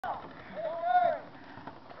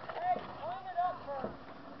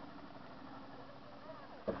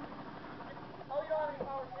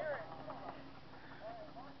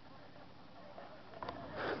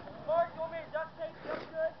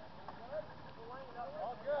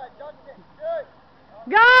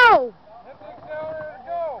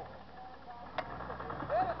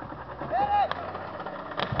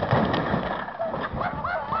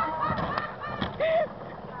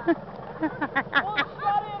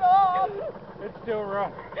still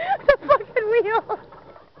rough. The fucking wheel.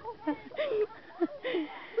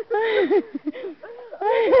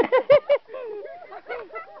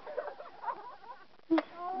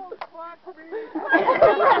 Oh, fuck me.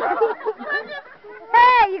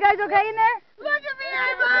 Hey, you guys okay in there? Look at me,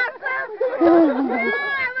 I'm awesome!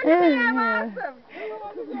 Look at me, I'm awesome!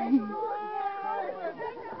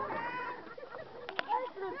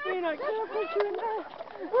 Christina, can I put you in there?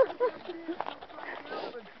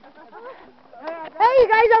 Hey, you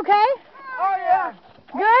guys okay? Oh, yeah.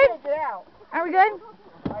 Good? Get out. Are we good?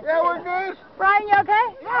 Yeah, we're good. Brian, you okay?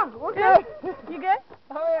 Yeah, we're good. You good?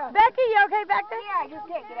 Oh, yeah. Becky, you okay back there? Yeah, I just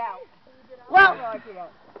can't get out. Well, I get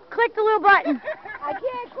out. click the little button. I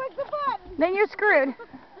can't click the button. Then you're screwed.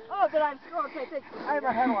 Oh, then I'm screwed. Okay, thank you. I have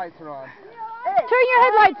my headlights are on. Hey. Turn your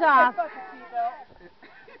headlights off.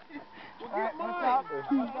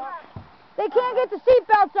 They can't get the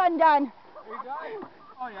seatbelts undone.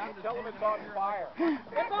 Oh, yeah, tell them it's on fire.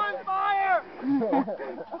 It's on fire!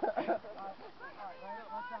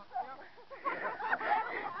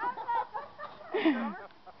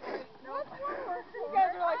 You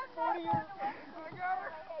guys are like 40 years old.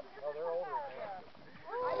 Oh, they're older than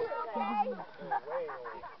Are you okay? way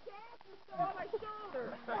older. On my shoulder.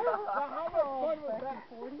 How much fun was that,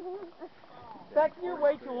 40? Becky, you're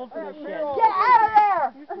way too old for this shit. Get out of there!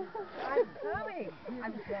 I'm coming.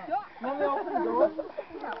 I'm stuck. Let me open the door.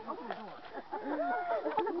 Yeah, open the door.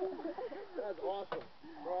 That's awesome.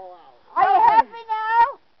 We're all out. Are you happy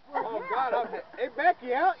now? Oh, God. Hey,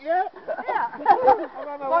 Becky, out yet? Yeah. I'm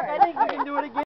on my way. Look, I think you can do it again.